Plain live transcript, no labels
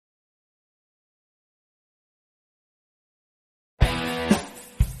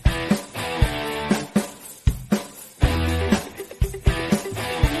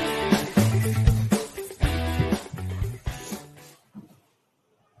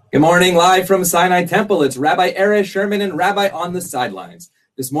Good morning, live from Sinai Temple. It's Rabbi Erez Sherman and Rabbi on the Sidelines.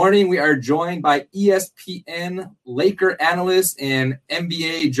 This morning, we are joined by ESPN Laker analyst and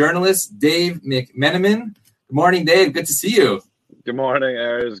NBA journalist Dave McMenamin. Good morning, Dave. Good to see you. Good morning,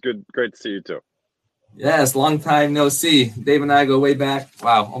 Erez. Great to see you too. Yes, long time no see. Dave and I go way back,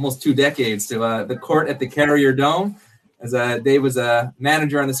 almost 2 decades to the court at the Carrier Dome. As Dave was a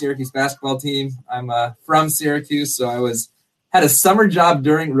manager on the Syracuse basketball team. I'm from Syracuse, so I had a summer job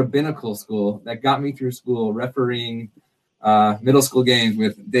during rabbinical school that got me through school refereeing middle school games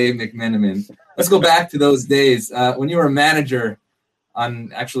with Dave McMenamin. Let's go back to those days when you were a manager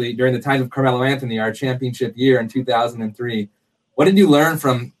during the time of Carmelo Anthony, our championship year in 2003. What did you learn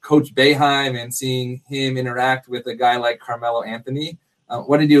from Coach Boeheim and seeing him interact with a guy like Carmelo Anthony?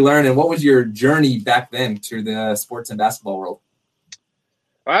 What did you learn, and what was your journey back then to the sports and basketball world?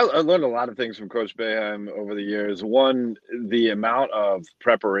 I learned a lot of things from Coach Boeheim over the years. One, the amount of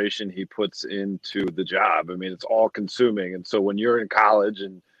preparation he puts into the job. I mean, it's all consuming. And so when you're in college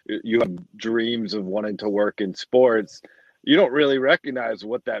and you have dreams of wanting to work in sports, you don't really recognize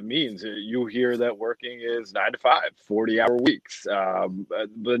what that means. You hear that working is 9 to 5, 40-hour weeks.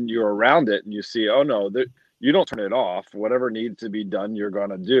 Then you're around it and you see, oh, no, you don't turn it off. Whatever needs to be done, you're going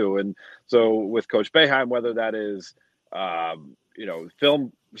to do. And so with Coach Boeheim, whether that is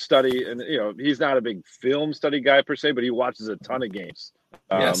film study, and he's not a big film study guy per se, but he watches a ton of games.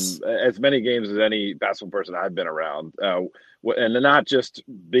 Yes. As many games as any basketball person I've been around, and not just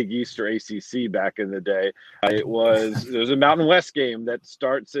Big East or ACC back in the day. There's a Mountain West game that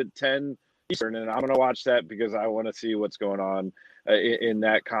starts at 10 Eastern, and I'm going to watch that because I want to see what's going on in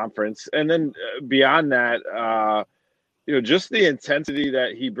that conference. And then beyond that, just the intensity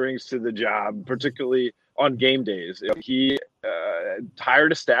that he brings to the job, particularly on game days. He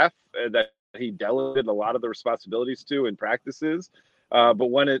hired a staff that he delegated a lot of the responsibilities to in practices. But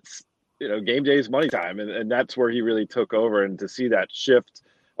when it's, game day is money time, and that's where he really took over. And to see that shift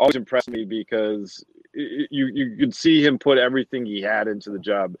always impressed me because you could see him put everything he had into the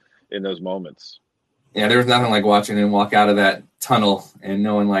job in those moments. Yeah, there was nothing like watching him walk out of that tunnel and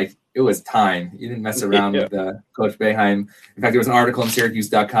knowing it was time. You didn't mess around with Coach Boeheim. In fact, there was an article on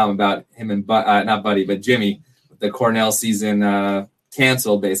Syracuse.com about him and not Buddy, but Jimmy, the Cornell season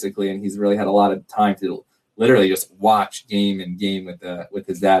canceled basically, and he's really had a lot of time to literally just watch game with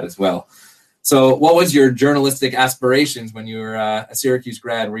his dad as well. So, what was your journalistic aspirations when you were a Syracuse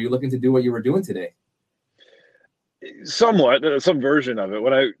grad? Were you looking to do what you were doing today? Somewhat, some version of it.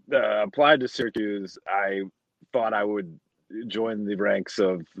 When I applied to Syracuse, I thought I would join the ranks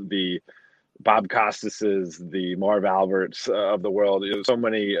of the Bob Costases, the Marv Alberts of the world. So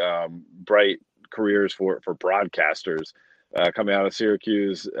many bright careers for broadcasters coming out of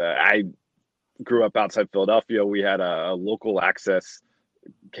Syracuse. I grew up outside Philadelphia. We had a local access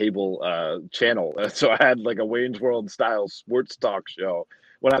cable channel. So I had like a Wayne's World style sports talk show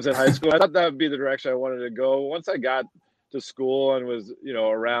when I was in high school. I thought that would be the direction I wanted to go. Once I got to school and was,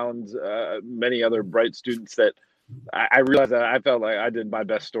 around many other bright students, that I realized that I felt like I did my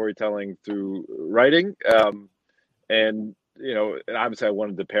best storytelling through writing. And obviously I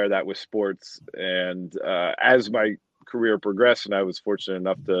wanted to pair that with sports. And as my career progressed, and I was fortunate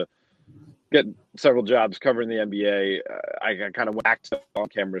enough to get several jobs covering the NBA, I kind of went back to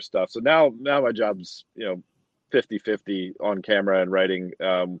on-camera stuff. So now my job's, 50-50 on camera and writing,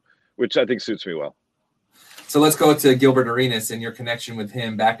 which I think suits me well. So let's go to Gilbert Arenas and your connection with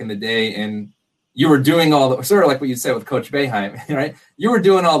him back in the day. And you were doing all the, sort of like what you said with Coach Boeheim, right? You were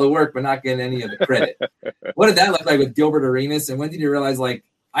doing all the work, but not getting any of the credit. What did that look like with Gilbert Arenas? And when did you realize,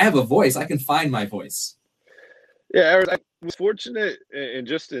 I have a voice, I can find my voice? Yeah, I was fortunate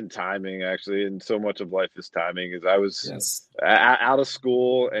in timing, actually, and so much of life is timing. Is I was out of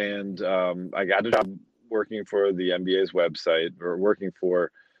school, and I got a job working for the NBA's website, or working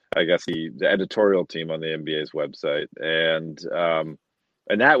for, I guess, the editorial team on the NBA's website, and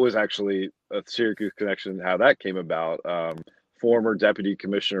that was actually a Syracuse connection. How that came about, former Deputy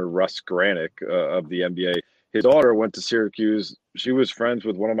Commissioner Russ Granick of the NBA, his daughter went to Syracuse. She was friends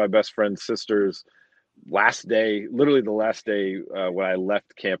with one of my best friend's sisters. Literally the last day when I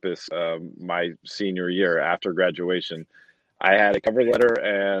left campus my senior year after graduation, I had a cover letter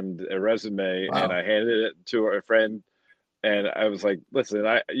and a resume. Wow. And I handed it to a friend, and I was like, listen,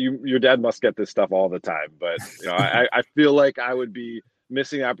 your dad must get this stuff all the time, but I feel like I would be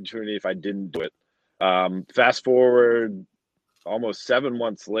missing the opportunity if I didn't do it. Fast forward almost 7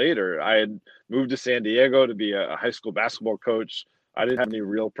 months later, I had moved to San Diego to be a high school basketball coach. I didn't have any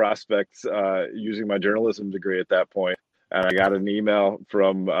real prospects using my journalism degree at that point. And I got an email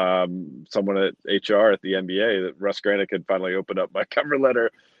from someone at HR at the NBA that Russ Granick had finally opened up my cover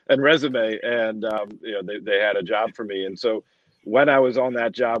letter and resume, and they had a job for me. And so when I was on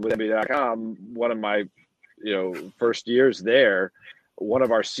that job with NBA.com, one of my first years there, one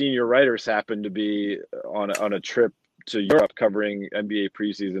of our senior writers happened to be on a trip to Europe covering NBA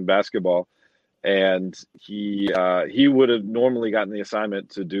preseason basketball. And he would have normally gotten the assignment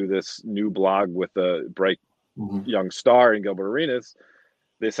to do this new blog with a bright young star in Gilbert Arenas.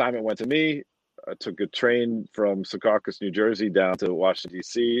 The assignment went to me. I took a train from Secaucus, New Jersey down to Washington,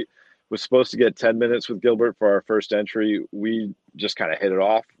 D.C. Was supposed to get 10 minutes with Gilbert for our first entry. We just kind of hit it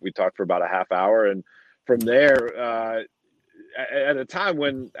off. We talked for about a half hour. And from there, at a time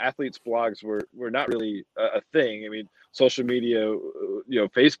when athletes' blogs were not really a thing. I mean, social media,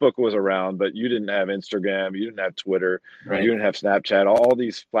 Facebook was around, but you didn't have Instagram, you didn't have Twitter, Right. You didn't have Snapchat. All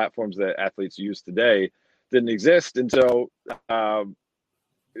these platforms that athletes use today didn't exist. And so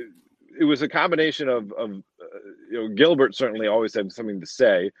it was a combination of Gilbert certainly always had something to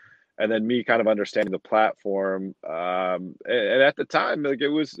say, and then me kind of understanding the platform. And at the time, like it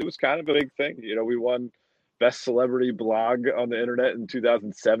was kind of a big thing. We won Best Celebrity Blog on the internet in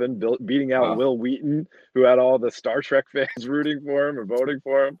 2007, beating out Will Wheaton, who had all the Star Trek fans rooting for him or voting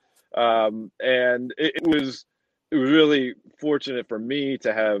for him. And it was really fortunate for me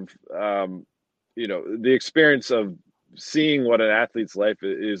to have the experience of seeing what an athlete's life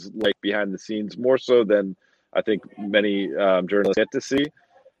is like behind the scenes, more so than I think many journalists get to see.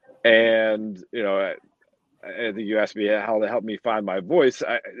 And I think you asked me how to help me find my voice.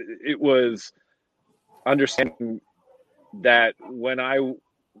 It was understanding that when I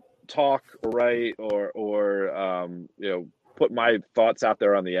talk or write or put my thoughts out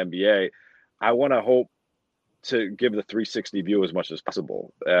there on the NBA, I want to hope to give the 360 view as much as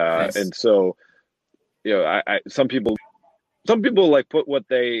possible. Nice. And so, some people like put what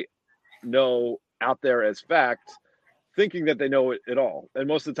they know out there as fact, thinking that they know it all. And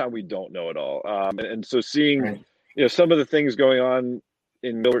most of the time we don't know it all. And so seeing, some of the things going on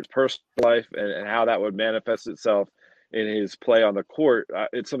in Gilbert's personal life and how that would manifest itself in his play on the court,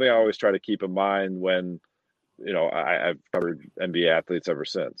 it's something I always try to keep in mind when, I've covered NBA athletes ever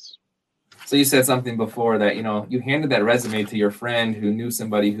since. So you said something before that, you handed that resume to your friend who knew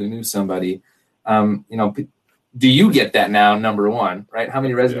somebody who knew somebody. Do you get that now, number one, right? How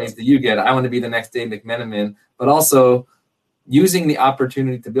many resumes do you get? I want to be the next Dave McMenamin, but also using the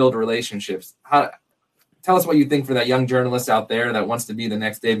opportunity to build relationships. Tell us what you think for that young journalist out there that wants to be the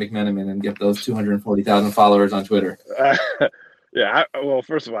next Dave McMenamin and get those 240,000 followers on Twitter. Well,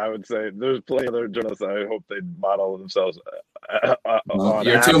 first of all, I would say there's plenty of other journalists I hope they model themselves on.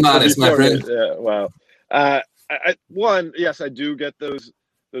 You're too modest, my friend. Yeah, well, one, yes, I do get those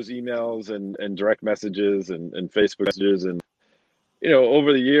emails and direct messages and Facebook messages, and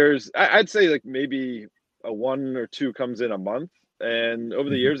over the years, I'd say like maybe a one or two comes in a month, and over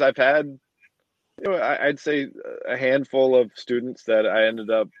the years I've had I'd say a handful of students that I ended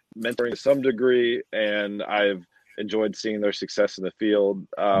up mentoring to some degree, and I've enjoyed seeing their success in the field.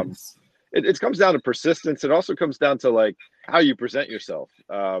 It comes down to persistence. It also comes down to like how you present yourself.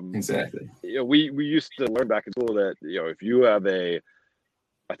 Exactly. We used to learn back in school that if you have a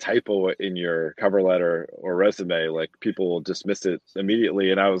typo in your cover letter or resume, like people will dismiss it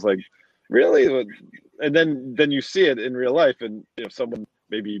immediately. And I was like, really? And then you see it in real life, and someone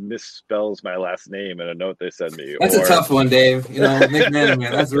maybe misspells my last name in a note they send me. That's a tough one, Dave. McMenamin,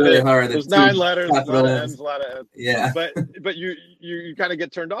 that's really hard. There's 9 letters, a lot of M's, a lot of M's. Yeah. But you kind of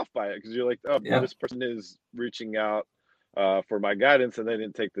get turned off by it because you're like, this person is reaching out for my guidance, and they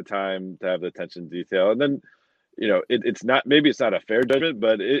didn't take the time to have the attention to detail. And then, it's not a fair judgment,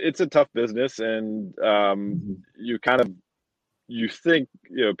 but it's a tough business, and you think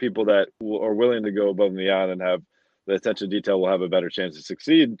people that are willing to go above and beyond and have the attention to detail will have a better chance to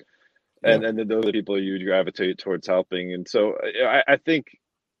succeed, and then those are the people you gravitate towards helping. And so I think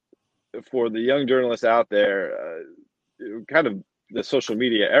for the young journalists out there, kind of the social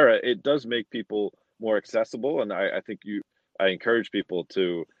media era, it does make people more accessible, and I think I encourage people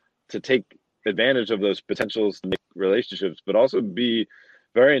to take advantage of those potentials to make relationships, but also be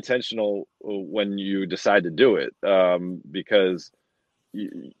very intentional when you decide to do it, because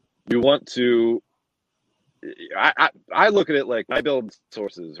you want to. I look at it like I build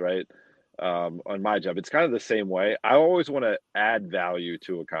sources, right? On my job, it's kind of the same way. I always want to add value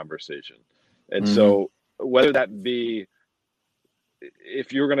to a conversation, and so whether that be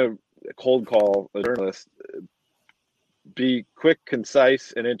if you're going to cold call a journalist, be quick,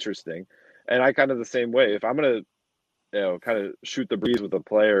 concise, and interesting. And I kind of the same way. If I'm going to kind of shoot the breeze with a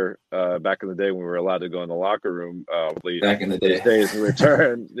player back in the day when we were allowed to go in the locker room. Back in the day. These days in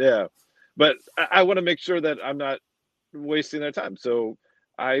return, yeah. But I want to make sure that I'm not wasting their time. So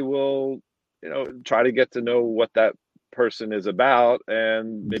I will, try to get to know what that person is about,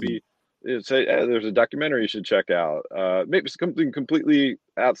 and maybe say, hey, there's a documentary you should check out. Maybe something completely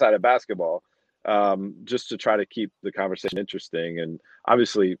outside of basketball, just to try to keep the conversation interesting. And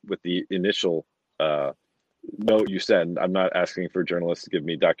obviously, with the initial note you send, I'm not asking for journalists to give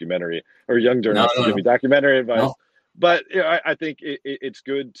me documentary or young journalists to give me documentary advice. No. But I think it's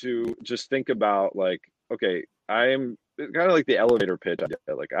good to just think about, like, okay, I am kind of like the elevator pitch idea.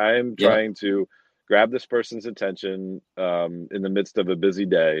 Like, I am trying to grab this person's attention in the midst of a busy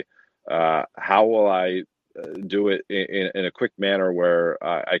day. How will I do it in a quick manner where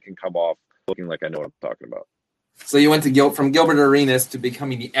I can come off looking like I know what I'm talking about? So you went to from Gilbert Arenas to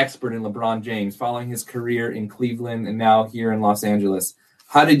becoming the expert in LeBron James, following his career in Cleveland and now here in Los Angeles.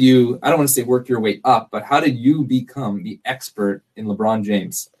 How did you, I don't want to say work your way up, but how did you become the expert in LeBron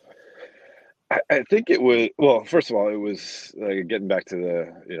James? I think it was, well, first of all, it was like getting back to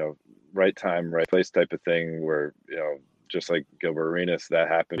the, right time, right place type of thing where, just like Gilbert Arenas, that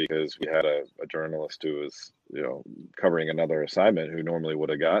happened because we had a journalist who was, covering another assignment who normally would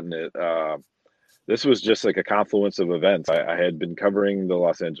have gotten it. This was just like a confluence of events. I had been covering the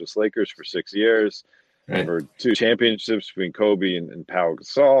Los Angeles Lakers for 6 years. Right. Over 2 championships between Kobe and Pau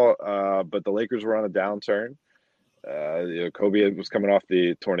Gasol, but the Lakers were on a downturn. Kobe was coming off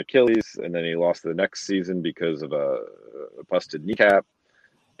the torn Achilles, and then he lost the next season because of a busted kneecap.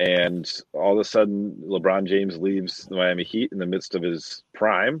 And all of a sudden, LeBron James leaves the Miami Heat in the midst of his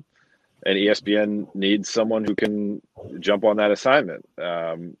prime, and ESPN needs someone who can jump on that assignment.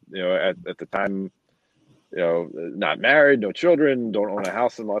 At the time, not married, no children, don't own a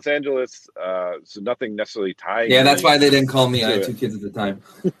house in Los Angeles, so nothing necessarily tying. Yeah, that's why they didn't call me. I had 2 kids at the time.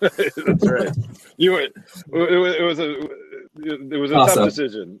 That's right. It was a tough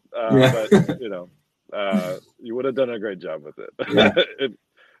decision, but you would have done a great job with it. Yeah.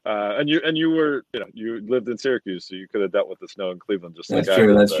 And you were, you lived in Syracuse, so you could have dealt with the snow in Cleveland just like I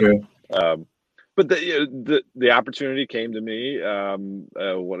did. That's true. But the opportunity came to me.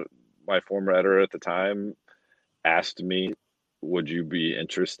 What my former editor at the time asked me, would you be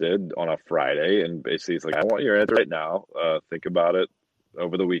interested on a Friday? And basically it's like, I want your answer right now. Think about it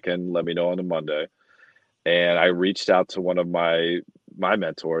over the weekend. Let me know on a Monday. And I reached out to one of my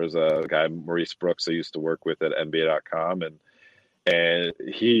mentors, a guy, Maurice Brooks, I used to work with at NBA.com. And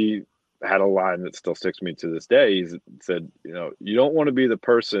he had a line that still sticks me to this day. He said, you don't want to be the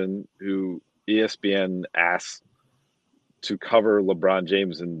person who ESPN asks to cover LeBron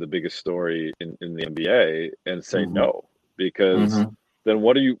James in the biggest story in the NBA and say no, because then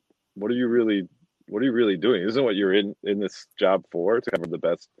what are you really doing? Isn't what you're in this job for, to cover the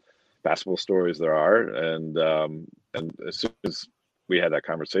best basketball stories there are? And as soon as we had that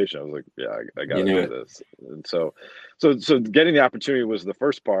conversation, I was like, yeah, I got to do this. And so getting the opportunity was the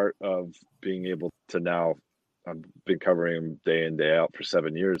first part of being able to now. I've been covering him day in, day out for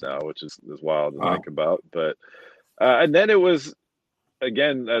 7 years now, which is wild to think about. But and then it was,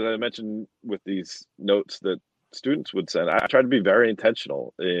 again, as I mentioned with these notes that students would send, I tried to be very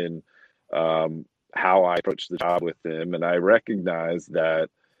intentional in how I approached the job with him. And I recognized that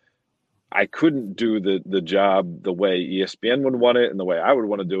I couldn't do the job the way ESPN would want it and the way I would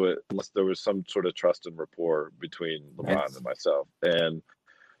want to do it unless there was some sort of trust and rapport between LeBron and myself. And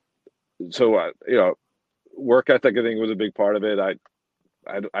so, work ethic, I think, was a big part of it. I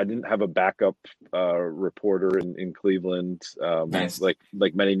didn't have a backup reporter in Cleveland,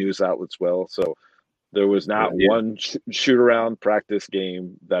 like many news outlets will. So there was not one shoot around practice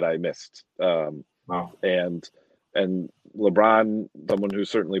game that I missed. Wow. And LeBron, someone who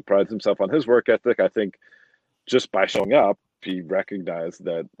certainly prides himself on his work ethic, I think just by showing up, he recognized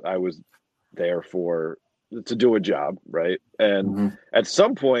that I was there to do a job, right? And at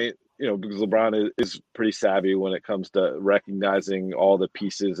some point, because LeBron is pretty savvy when it comes to recognizing all the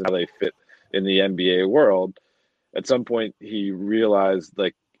pieces and how they fit in the NBA world. At some point, he realized,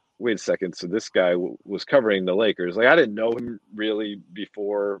 like, wait a second, so this guy was covering the Lakers. Like, I didn't know him really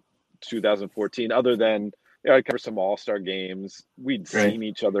before 2014, other than, I covered some all-star games. We'd seen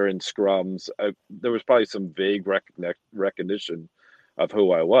each other in scrums. There was probably some vague recognition of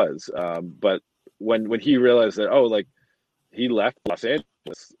who I was. But when he realized that, he left Los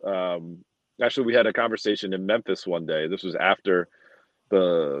Angeles. Actually, we had a conversation in Memphis one day. This was after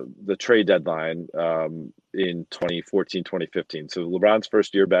the trade deadline in 2014, 2015. So LeBron's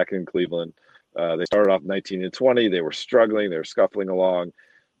first year back in Cleveland. They started off 19 and 20. They were struggling. They were scuffling along.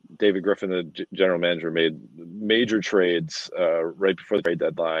 David Griffin, the general manager, made major trades right before the trade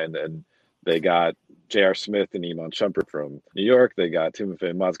deadline, and they got J.R. Smith and Iman Shumpert from New York. They got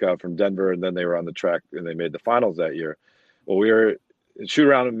Timofey Mozgov from Denver, and then they were on the track and they made the finals that year. Well, we were in shoot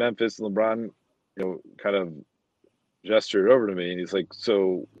around in Memphis, and LeBron, kind of gestured over to me, and he's like,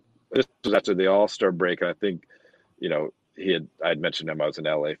 "So this was after the All-Star break, and I think, I'd mentioned him. I was in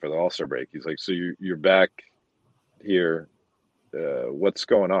LA for the All-Star break. He's like, so you're back here. What's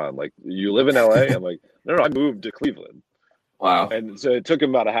going on? Like, you live in LA?" I'm like, no, I moved to Cleveland. Wow. And so it took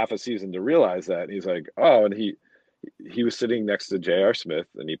him about a half a season to realize that. And he's like, oh, and he was sitting next to J.R. Smith,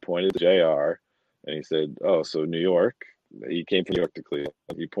 and he pointed to J.R. and he said, oh, so New York. He came from New York to Cleveland.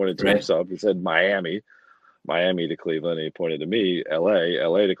 He pointed to himself. He said Miami to Cleveland. And he pointed to me,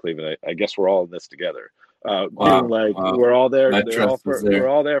 LA to Cleveland. I guess we're all in this together. Wow. We're all there. We're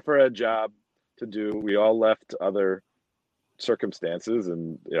all there for a job to do. We all left other circumstances,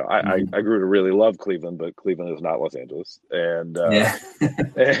 and I grew to really love Cleveland, but Cleveland is not Los Angeles. And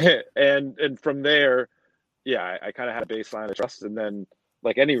and from there, I kind of had a baseline of trust, and then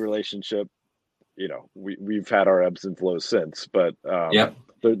like any relationship, we've had our ebbs and flows since, but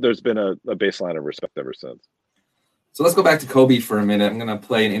there's been a baseline of respect ever since. So let's go back to Kobe for a minute. I'm going to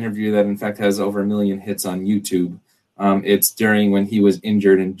play an interview that, in fact, has over 1 million hits on YouTube. It's during when he was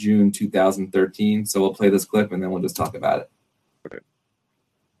injured in June 2013. So we'll play this clip, and then we'll just talk about it. Okay.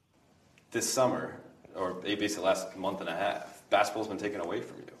 This summer, or basically last month and a half, basketball's been taken away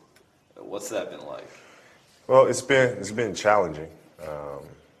from you. What's that been like? Well, it's been challenging,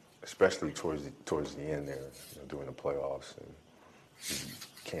 especially towards the end there, during the playoffs. And you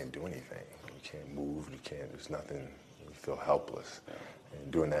can't do anything. You can't move. There's nothing. You feel helpless. Yeah.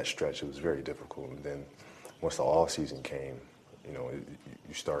 And during that stretch, it was very difficult. And then once the off season came,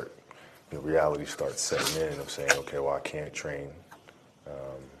 you start, reality starts setting in of saying, okay, well, I can't train.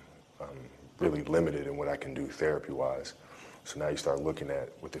 I'm really limited in what I can do therapy-wise. So now you start looking at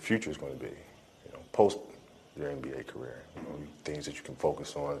what the future is going to be, post your NBA career. Things that you can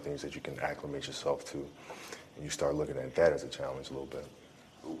focus on, things that you can acclimate yourself to, and you start looking at that as a challenge a little bit.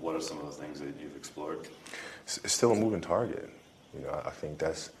 What are some of those things that you've explored? It's still a moving target. I think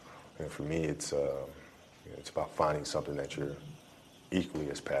that's, for me, it's about finding something that you're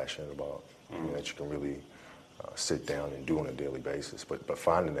equally as passionate about, that you can really sit down and do on a daily basis. But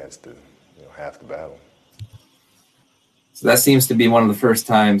finding that's the half the battle. So that seems to be one of the first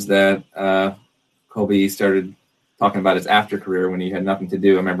times that Kobe started talking about his after career when he had nothing to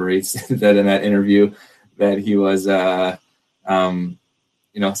do. I remember he said that in that interview that he was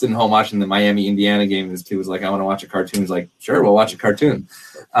sitting home watching the Miami, Indiana game, and his kid was like, I want to watch a cartoon. He's like, sure, we'll watch a cartoon.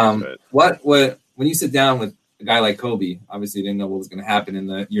 What when you sit down with a guy like Kobe, obviously you didn't know what was going to happen in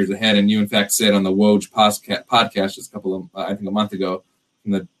the years ahead, and you, in fact, said on the Woj podcast just a month ago,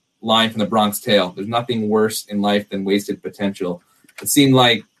 from the line from The Bronx Tale, there's nothing worse in life than wasted potential. It seemed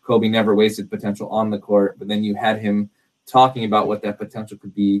like Kobe never wasted potential on the court, but then you had him talking about what that potential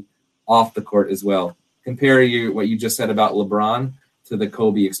could be off the court as well. Compare what you just said about LeBron to the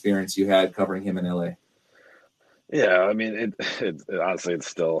Kobe experience you had covering him in LA. Yeah, I mean, it honestly, it's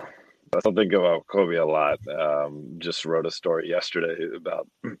still, I still think about Kobe a lot. Just wrote a story yesterday about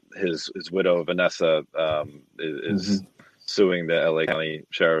his widow, Vanessa, is suing the LA County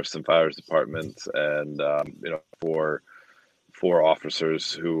Sheriff's and Fires Department, and for four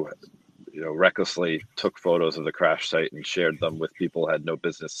officers who recklessly took photos of the crash site and shared them with people who had no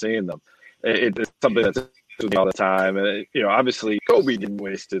business seeing them. It's something that's all the time, and obviously Kobe didn't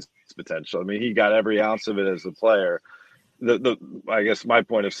waste his potential. I mean, he got every ounce of it as a player. I guess my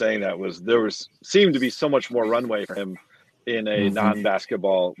point of saying that was seemed to be so much more runway for him in a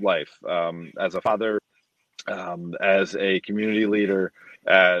non-basketball life, as a father, as a community leader,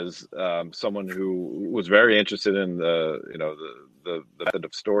 as someone who was very interested in the method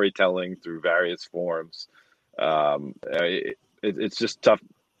of storytelling through various forms. It's just tough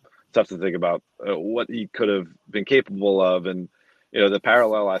to think about what he could have been capable of, and the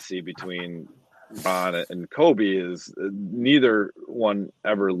parallel I see between Ron and Kobe is neither one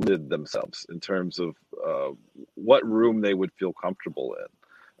ever limited themselves in terms of what room they would feel comfortable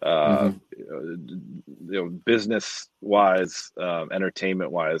in. Business wise,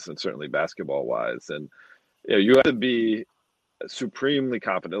 entertainment wise, and certainly basketball wise. And you have to be supremely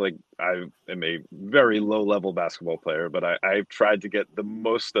competent. Like, I am a very low level basketball player, but I've tried to get the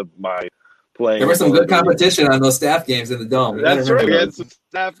most of my playing. There was some good competition on those staff games in the Dome. That's right. We had some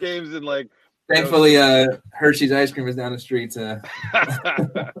staff games and thankfully, Hershey's ice cream was down the street.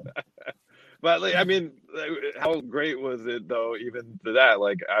 But I mean, how great was it though? Even to that,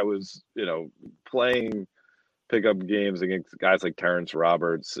 I was, playing pickup games against guys like Terrence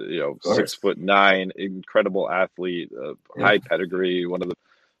Roberts, 6'9", incredible athlete, high pedigree, one of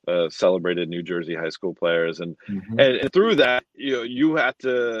the celebrated New Jersey high school players, and through that, you have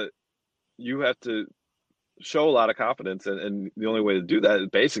to show a lot of confidence, and the only way to do that,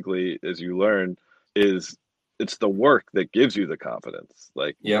 basically, as you learn, is it's the work that gives you the confidence.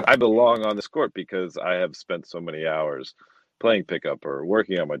 Like, I belong on this court because I have spent so many hours playing pickup or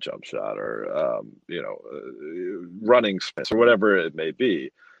working on my jump shot or running sprints or whatever it may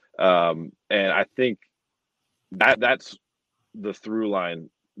be, and I think that's the through line.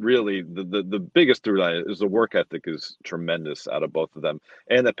 Really, the biggest through line is the work ethic is tremendous out of both of them,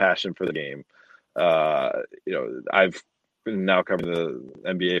 and the passion for the game. I've been now covering the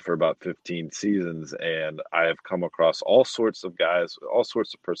NBA for about 15 seasons, and I have come across all sorts of guys, all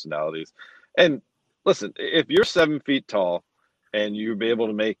sorts of personalities. And listen, if you're 7 feet tall and you'll be able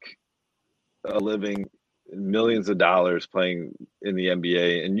to make a living, millions of dollars playing in the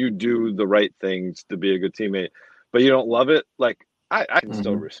NBA, and you do the right things to be a good teammate, but you don't love it, like I can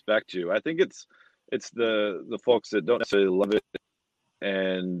still respect you. I think it's the folks that don't necessarily love it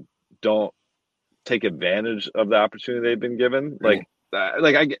and don't take advantage of the opportunity they've been given. Like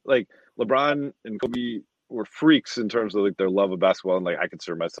I get, like, LeBron and Kobe were freaks in terms of like their love of basketball, and like I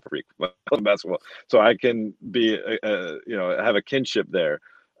consider myself a freak of basketball, so I can be have a kinship there.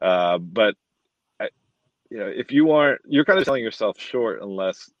 But if you aren't, you're kind of selling yourself short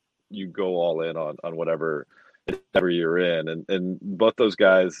unless you go all in on whatever you're in, and both those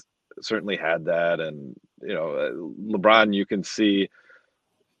guys certainly had that. And LeBron, you can see,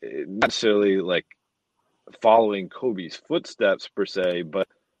 not necessarily like following Kobe's footsteps per se, but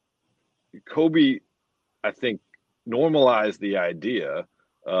Kobe, I think, normalized the idea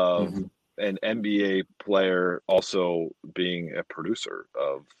of an NBA player also being a producer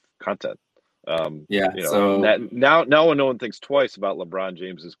of content. So now no one thinks twice about LeBron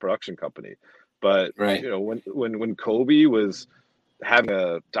James's production company, but when Kobe was having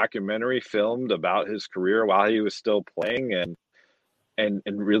a documentary filmed about his career while he was still playing, and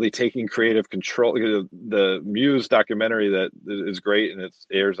really taking creative control. The Muse documentary that is great, and it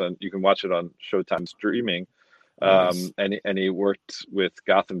airs on, you can watch it on Showtime streaming. Nice. And he worked with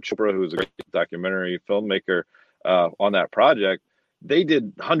Gautam Chopra, who's a great documentary filmmaker, on that project. They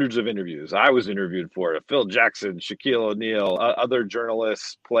did hundreds of interviews. I was interviewed for it. Phil Jackson, Shaquille O'Neal, other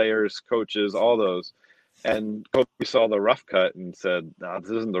journalists, players, coaches, all those. And Kobe saw the rough cut and said, "No, this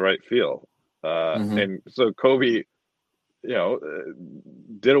isn't the right feel." And so Kobe,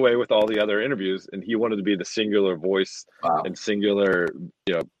 did away with all the other interviews, and he wanted to be the singular voice and singular,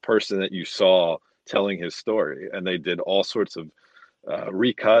 person that you saw telling his story. And they did all sorts of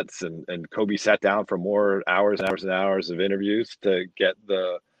recuts, and Kobe sat down for more hours and hours and hours of interviews to get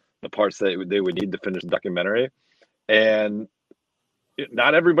the parts that they would need to finish the documentary. And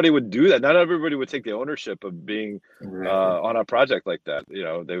not everybody would do that. Not everybody would take the ownership of being on a project like that.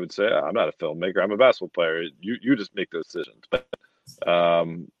 They would say, "I'm not a filmmaker. I'm a basketball player. You just make those decisions." But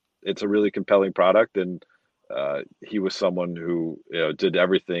it's a really compelling product, and he was someone who did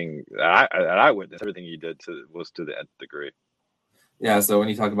everything. I witnessed everything he did was to the nth degree. Yeah. So when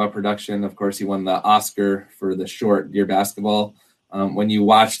you talk about production, of course, he won the Oscar for the short Dear Basketball. When you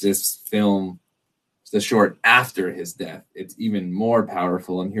watch this film, the short after his death, it's even more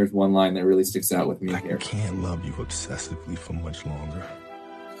powerful. And here's one line that really sticks out with me here. I can't love you obsessively for much longer.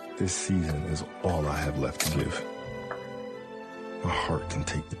 This season is all I have left to give. My heart can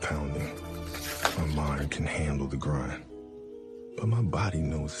take the pounding. My mind can handle the grind. But my body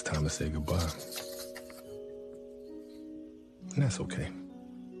knows it's time to say goodbye. And that's okay.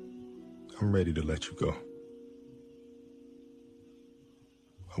 I'm ready to let you go.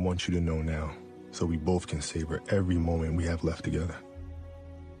 I want you to know now, so we both can savor every moment we have left together.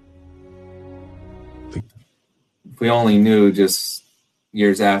 If we only knew just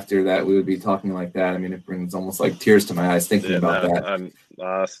years after that we would be talking like that, I mean, it brings almost like tears to my eyes thinking about that.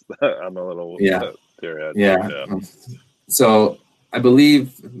 I'm a little teary-eyed. Yeah. So I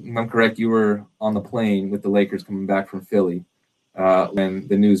believe, if I'm correct, you were on the plane with the Lakers coming back from Philly when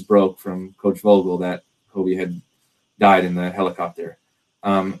the news broke from Coach Vogel that Kobe had died in the helicopter.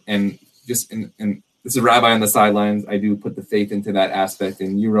 And just in this is a rabbi on the sidelines. I do put the faith into that aspect.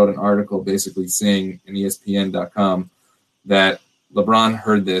 And you wrote an article basically saying in ESPN.com that LeBron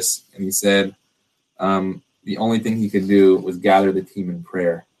heard this and he said the only thing he could do was gather the team in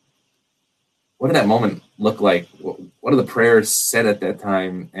prayer. What did that moment look like? What are the prayers said at that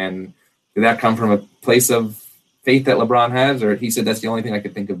time? And did that come from a place of faith that LeBron has? Or he said that's the only thing I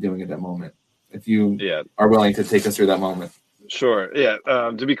could think of doing at that moment? If you are willing to take us through that moment. Sure. Yeah.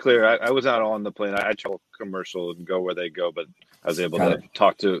 To be clear, I was not on the plane. I travel commercial and go where they go, but I was able Got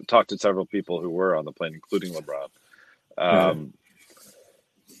to talk to several people who were on the plane, including LeBron. Got it.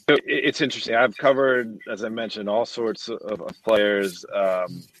 So it's interesting. I've covered, as I mentioned, all sorts of players. I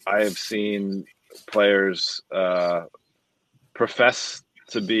have seen players profess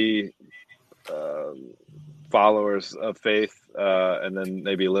to be followers of faith, and then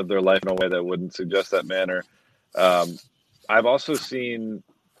maybe live their life in a way that wouldn't suggest that manner. I've also seen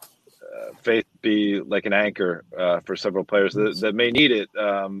faith be like an anchor for several players that may need it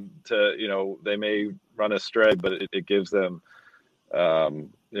they may run astray, but it gives them a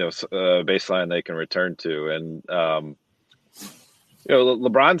baseline they can return to. And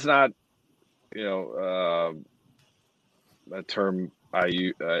LeBron's not a term I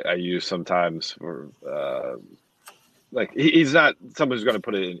use sometimes for like he's not someone who's going to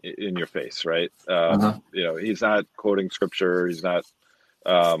put it in your face, right? He's not quoting scripture. He's not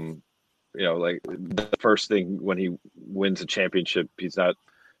like the first thing when he wins a championship, he's not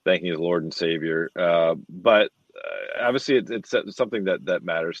thanking his Lord and Savior. But obviously it's something that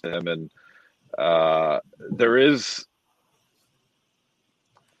matters to him. And there's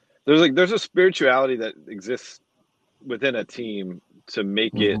a spirituality that exists within a team to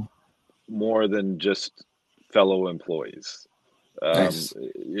make it more than just fellow employees. Nice.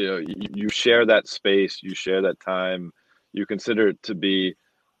 You share that space, you share that time, you consider it to be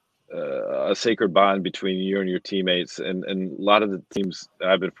a sacred bond between you and your teammates. And a lot of the teams,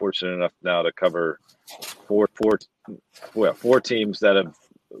 I've been fortunate enough now to cover four teams that have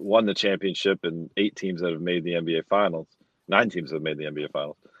won the championship and 8 teams that have made the NBA Finals. 9 teams have made the NBA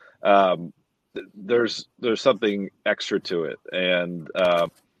Finals. There's something extra to it. And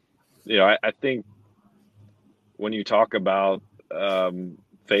I think when you talk about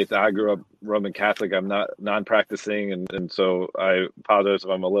faith, I grew up Roman Catholic. I'm not non-practicing, and so I apologize if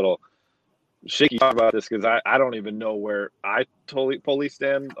I'm a little shaky about this, because I don't even know where I fully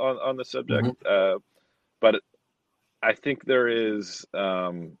stand on the subject. But I think there's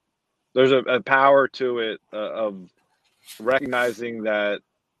a power to it of recognizing that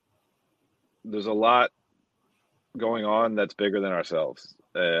there's a lot going on that's bigger than ourselves.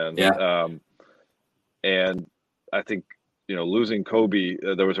 And and I think losing Kobe,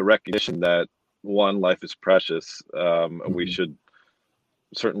 there was a recognition that life is precious. And we should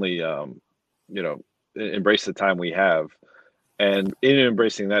certainly embrace the time we have, and in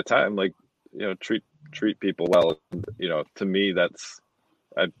embracing that time, treat people well. To me, that's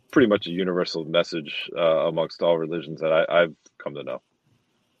pretty much a universal message amongst all religions that I've come to know.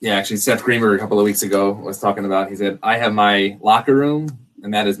 Yeah, actually, Seth Greenberg a couple of weeks ago was talking about, he said, I have my locker room,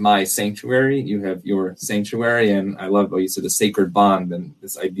 and that is my sanctuary. You have your sanctuary. And I love what you said, the sacred bond, and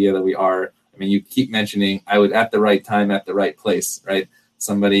this idea that we are, you keep mentioning, I was at the right time, at the right place, right?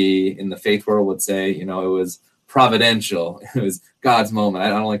 Somebody in the faith world would say, it was providential. It was God's moment. I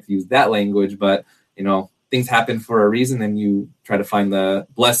don't like to use that language, but, things happen for a reason, and you try to find the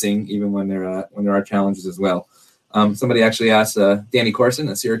blessing even when there are challenges as well. Somebody actually asked Danny Corson,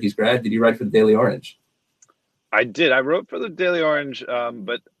 a Syracuse grad, did you write for the Daily Orange? I did. I wrote for the Daily Orange,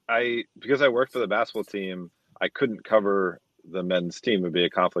 but because I worked for the basketball team, I couldn't cover the men's team. It would be a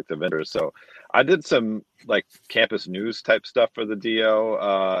conflict of interest. So I did some campus news type stuff for the DO,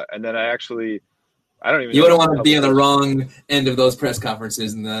 and then I don't even. You wouldn't want to be on the wrong end of those press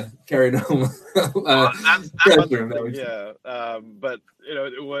conferences in the Carrier Dome press room. But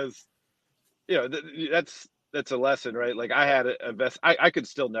it was, that's a lesson, right? Like I had a best. I could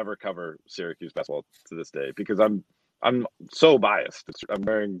still never cover Syracuse basketball to this day because I'm so biased.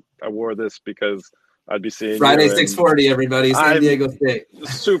 I wore this because I'd be seeing Friday 6:40. Everybody, San Diego State.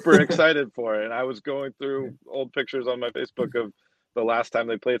 Super excited for it, and I was going through old pictures on my Facebook of the last time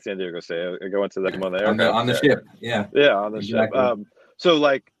they played San Diego State. I go into that game on the ship. Yeah, on the ship.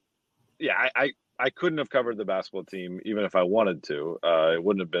 I couldn't have covered the basketball team even if I wanted to. It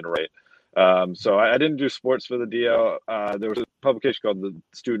wouldn't have been right. So I didn't do sports for the DO. There was a publication called The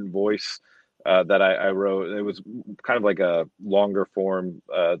Student Voice that I wrote. It was kind of like a longer form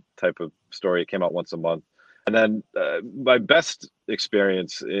type of story. It came out once a month. And then my best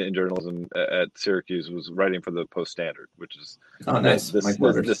experience in journalism at Syracuse was writing for the Post-Standard, which is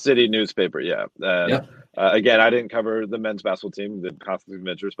the city newspaper. Yeah. And, again, I didn't cover the men's basketball team, the conflict of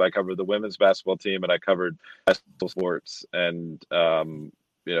interest, but I covered the women's basketball team, and I covered basketball sports. And it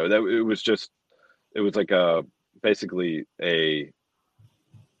was like basically a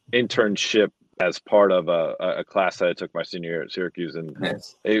internship as part of a class that I took my senior year at Syracuse. And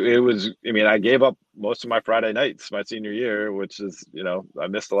it was, I gave up most of my Friday nights my senior year, which is, I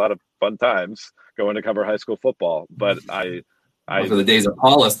missed a lot of fun times going to cover high school football, but I For the days of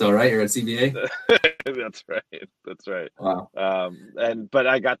Paulus, though, right? You're at CBA. That's right. That's right. Wow. But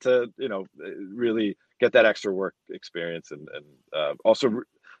I got to, really get that extra work experience, and also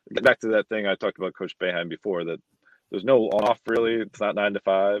get back to that thing I talked about Coach Boeheim before, that there's no off really. It's not 9 to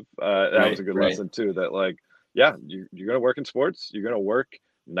 5. That was a good lesson too. That you're going to work in sports, you're going to work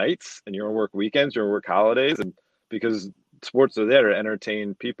nights, and you're going to work weekends, you're going to work holidays, and because sports are there to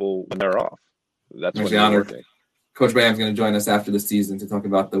entertain people when they're off. That's when you're working. Coach Boeheim's going to join us after the season to talk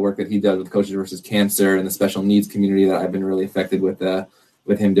about the work that he does with Coaches versus Cancer and the special needs community that I've been really affected with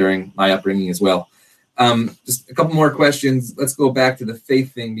him during my upbringing as well. Just a couple more questions. Let's go back to the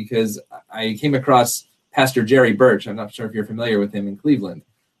faith thing, because I came across Pastor Jerry Birch. I'm not sure if you're familiar with him in Cleveland.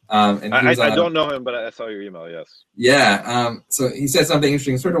 And I don't know him, but I saw your email, yes. Yeah. So he said something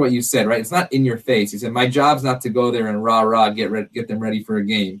interesting, sort of what you said, right? It's not in your face. He said, my job's not to go there and rah, get them ready for a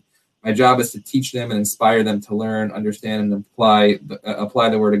game. My job is to teach them and inspire them to learn, understand, and apply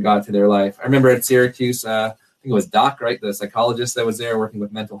the word of God to their life. I remember at Syracuse, I think it was Doc, right, the psychologist that was there working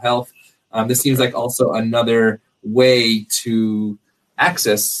with mental health. This seems like also another way to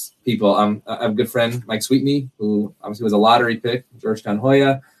access people. I have a good friend, Mike Sweetney, who obviously was a lottery pick, Georgetown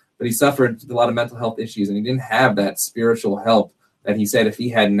Hoya, but he suffered a lot of mental health issues, and he didn't have that spiritual help that he said if he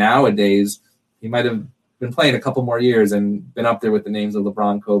had nowadays, he might have been playing a couple more years and been up there with the names of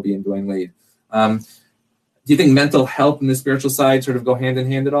LeBron, Kobe, and Dwayne Wade. Do you think mental health and the spiritual side sort of go hand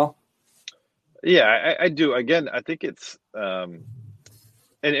in hand at all? Yeah, I do. Again, I think it's and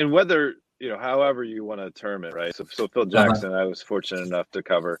whether, however you want to term it, right? So Phil Jackson, I was fortunate enough to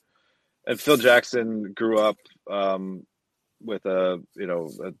cover, and Phil Jackson grew up with a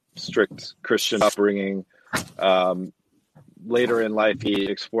strict Christian upbringing. Later in life, he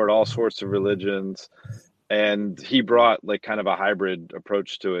explored all sorts of religions, and he brought kind of a hybrid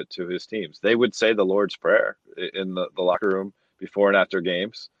approach to it to his teams. They would say the Lord's Prayer in the locker room before and after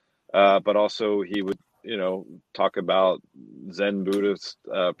games, but also he would talk about Zen Buddhist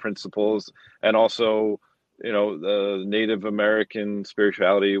principles, and also the Native American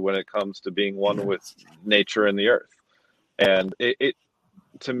spirituality when it comes to being one with nature and the earth. And it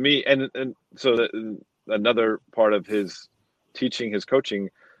to me, and so another part of his teaching, his coaching,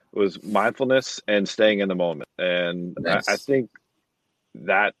 was mindfulness and staying in the moment. And nice. I think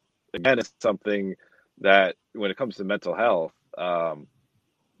that, again, is something that when it comes to mental health,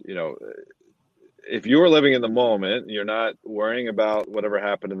 if you're living in the moment, you're not worrying about whatever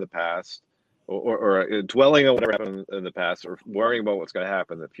happened in the past, or dwelling on whatever happened in the past, or worrying about what's going to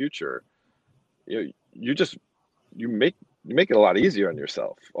happen in the future, you make it a lot easier on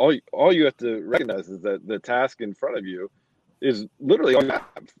yourself. All you have to recognize is that the task in front of you is literally all you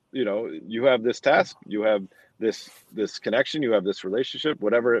have. You have this task, you have this connection, you have this relationship,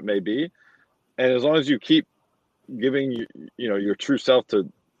 whatever it may be. And as long as you keep giving your true self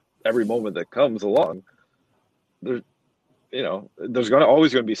to every moment that comes along, there's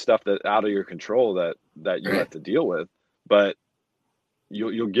always going to be stuff that's out of your control that you have to deal with, but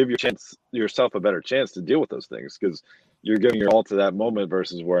you'll give yourself a better chance to deal with those things, because you're giving your all to that moment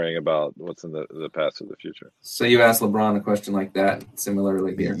versus worrying about what's in the past or the future. So you asked LeBron a question like that,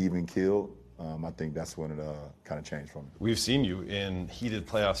 similarly here. Be even killed. I think that's when it kind of changed for me. We've seen you in heated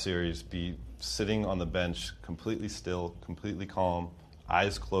playoff series be sitting on the bench, completely still, completely calm,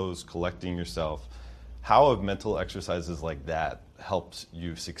 eyes closed, collecting yourself. How have mental exercises like that helped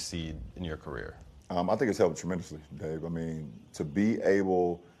you succeed in your career? I think it's helped tremendously, Dave. I mean, to be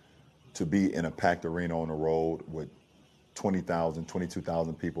able to be in a packed arena on the road with 20,000,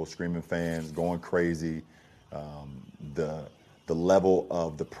 22,000 people, screaming fans, going crazy, the level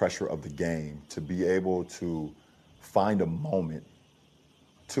of the pressure of the game, to be able to find a moment,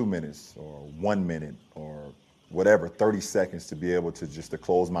 2 minutes or 1 minute or whatever, 30 seconds, to be able to just to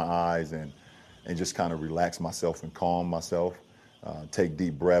close my eyes and just kind of relax myself and calm myself, take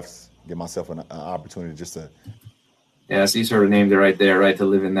deep breaths, give myself an opportunity just to. Yeah, so you sort of named it right there, right? To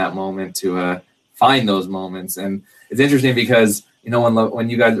live in that moment, to find those moments. And it's interesting because, when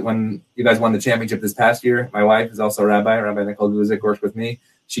you guys won the championship this past year, my wife is also a Rabbi Nicole Guzik, works with me.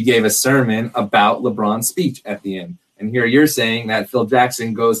 She gave a sermon about LeBron's speech at the end. And here you're saying that Phil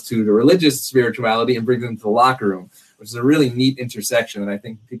Jackson goes to the religious spirituality and brings them to the locker room, which is a really neat intersection that I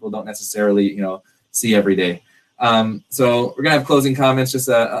think people don't necessarily, see every day. So we're going to have closing comments, just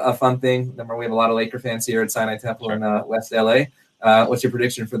a fun thing. Remember, we have a lot of Laker fans here at Sinai Temple in West LA. What's your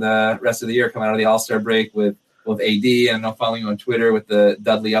prediction for the rest of the year coming out of the All-Star break with AD? And I'm following you on Twitter with the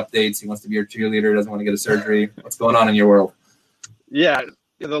Dudley updates. He wants to be your cheerleader, doesn't want to get a surgery. What's going on in your world? Yeah,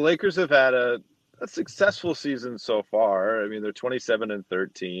 the Lakers have had a successful season so far. I mean, they're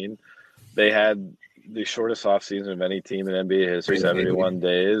 27-13. They had the shortest offseason of any team in NBA history, 71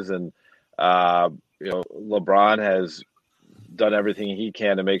 days. And, LeBron has done everything he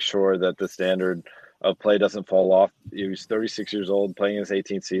can to make sure that the standard of play doesn't fall off. He's 36 years old, playing his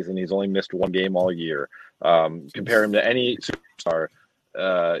 18th season. He's only missed one game all year. Compare him to any superstar.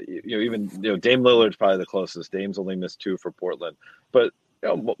 Even Dame Lillard's probably the closest. Dame's only missed 2 for Portland. But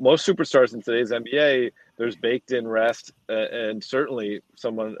most superstars in today's NBA, there's baked-in rest, and certainly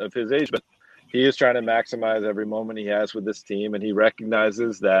someone of his age. But he is trying to maximize every moment he has with this team, and he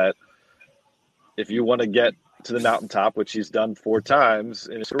recognizes that if you want to get to the mountaintop, which he's done 4 times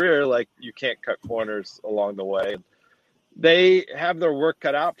in his career, like, you can't cut corners along the way. They have their work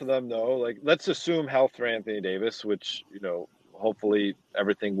cut out for them, though. Like, let's assume health for Anthony Davis, which, hopefully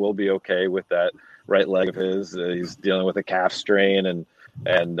everything will be okay with that right leg of his. He's dealing with a calf strain and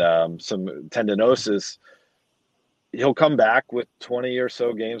some tendinosis. He'll come back with 20 or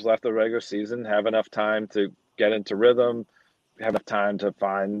so games left of the regular season, have enough time to get into rhythm, have enough time to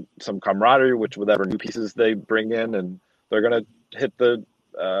find some camaraderie, with whatever new pieces they bring in, and they're going to hit the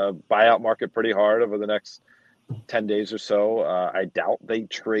buyout market pretty hard over the next 10 days or so. I doubt they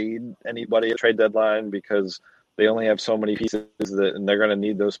trade anybody at trade deadline because they only have so many pieces and they're going to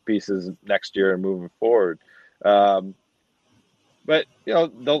need those pieces next year and moving forward. But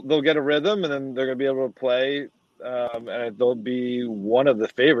they'll get a rhythm, and then they're going to be able to play, and they'll be one of the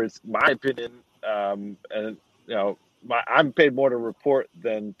favorites, my opinion. I'm paid more to report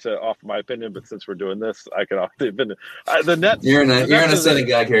than to offer my opinion, but since we're doing this, I can offer the opinion. The Nets. You're in a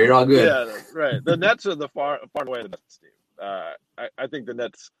synagogue here. You're all good. Yeah, right. The Nets are the far and away the best team. I think the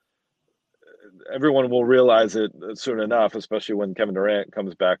Nets. Everyone will realize it soon enough, especially when Kevin Durant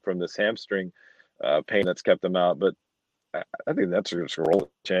comes back from this hamstring pain that's kept him out. But I think the Nets are just going to roll the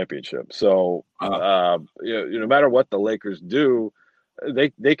championship. So no matter what the Lakers do,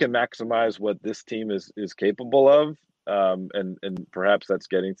 they can maximize what this team is capable of. And perhaps that's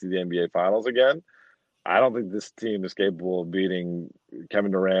getting to the NBA Finals again. I don't think this team is capable of beating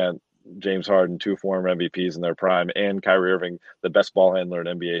Kevin Durant, James Harden, 2 former MVPs in their prime, and Kyrie Irving, the best ball handler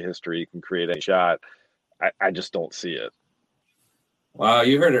in NBA history, can create any shot. I just don't see it. Wow,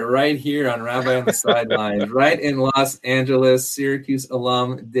 you heard it right here on Rabbi on the Sidelines, right in Los Angeles. Syracuse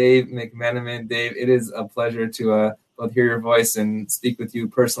alum Dave McMenamin. Dave, it is a pleasure to both hear your voice and speak with you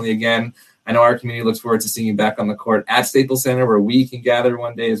personally again. I know our community looks forward to seeing you back on the court at Staples Center, where we can gather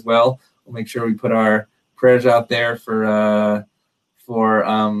one day as well. We'll make sure we put our prayers out there for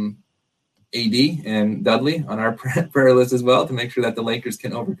AD and Dudley on our prayer list as well, to make sure that the Lakers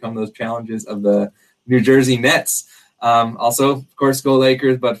can overcome those challenges of the New Jersey Nets. Also, of course, go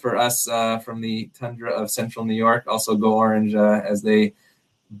Lakers, but for us from the tundra of central New York, also go Orange as they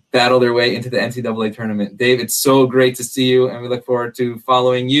battle their way into the NCAA tournament. Dave, it's so great to see you, and we look forward to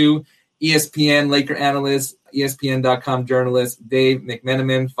following you. ESPN Laker analyst, ESPN.com journalist, Dave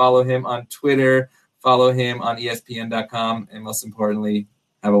McMenamin. Follow him on Twitter. Follow him on ESPN.com. And most importantly,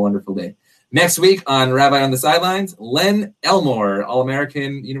 have a wonderful day. Next week on Rabbi on the Sidelines, Len Elmore,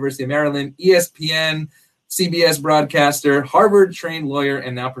 All-American, University of Maryland, ESPN, CBS broadcaster, Harvard-trained lawyer,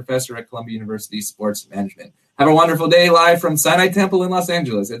 and now professor at Columbia University Sports Management. Have a wonderful day live from Sinai Temple in Los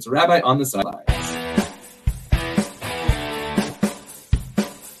Angeles. It's Rabbi on the Sidelines.